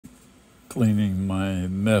cleaning my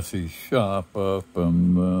messy shop up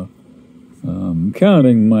and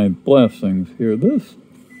counting my blessings here. This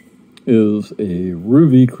is a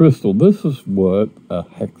ruby crystal. This is what a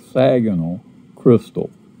hexagonal crystal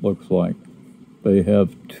looks like. They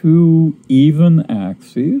have two even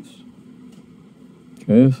axes.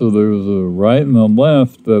 Okay, so there's a right and a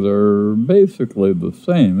left that are basically the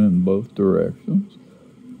same in both directions.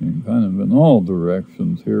 And kind of in all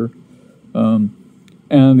directions here.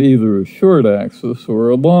 And either a short axis or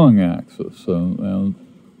a long axis.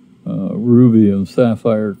 Ruby and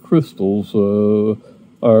sapphire crystals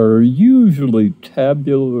are usually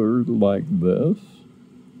tabular like this.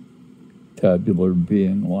 Tabular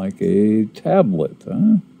being like a tablet,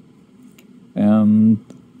 huh? And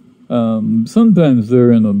sometimes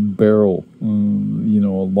they're in a barrel, a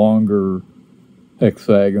longer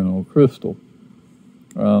hexagonal crystal.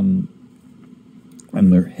 And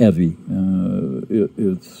they're heavy.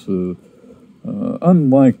 It's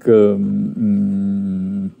unlike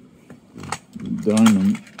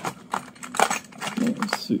diamond.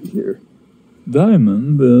 Let's see here.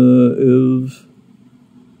 Diamond is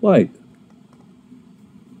light.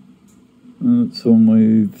 It's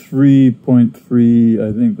only 3.3,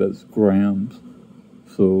 I think that's grams.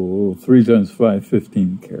 So 3 times 5,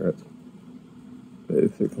 15 carats,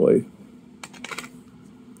 basically.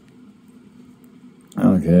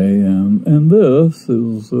 Okay, and this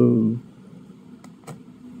is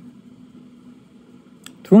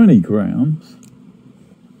 20 grams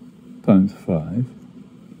times 5,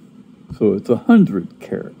 so it's 100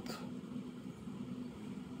 carats.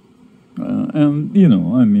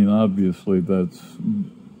 Obviously that's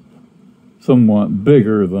somewhat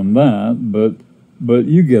bigger than that, but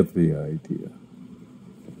you get the idea.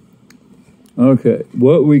 Okay,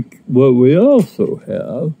 what we also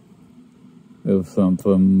have is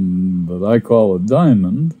something that I call a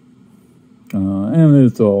diamond, and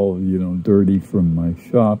it's all, dirty from my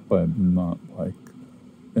shop. I'm not,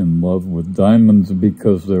 in love with diamonds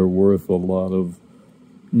because they're worth a lot of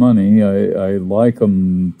money. I like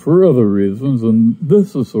them for other reasons, and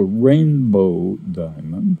this is a rainbow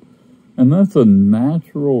diamond, and that's a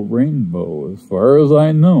natural rainbow as far as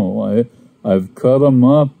I know. I've cut them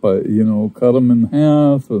up, cut them in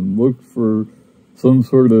half and looked for some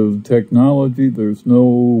sort of technology. There's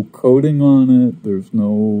no coating on it. There's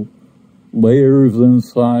no layers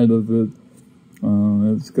inside of it.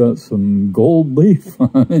 It's got some gold leaf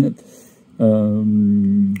on it.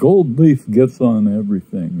 Gold leaf gets on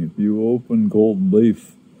everything. If you open gold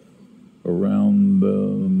leaf around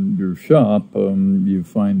your shop, you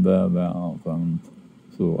find that out.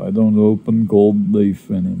 So I don't open gold leaf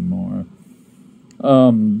anymore.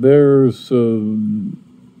 There's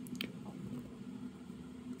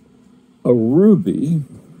a ruby,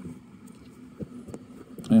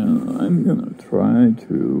 and I'm going to try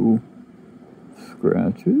to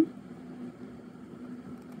scratch it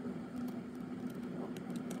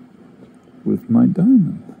with my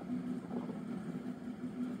diamond.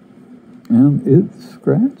 And it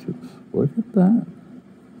scratches. Look at that.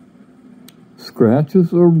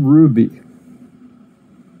 Scratches a ruby.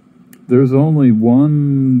 There's only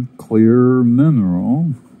one clear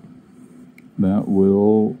mineral that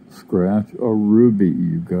will scratch a ruby,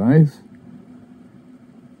 you guys.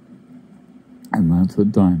 And that's a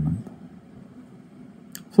diamond.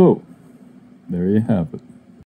 So, there you have it.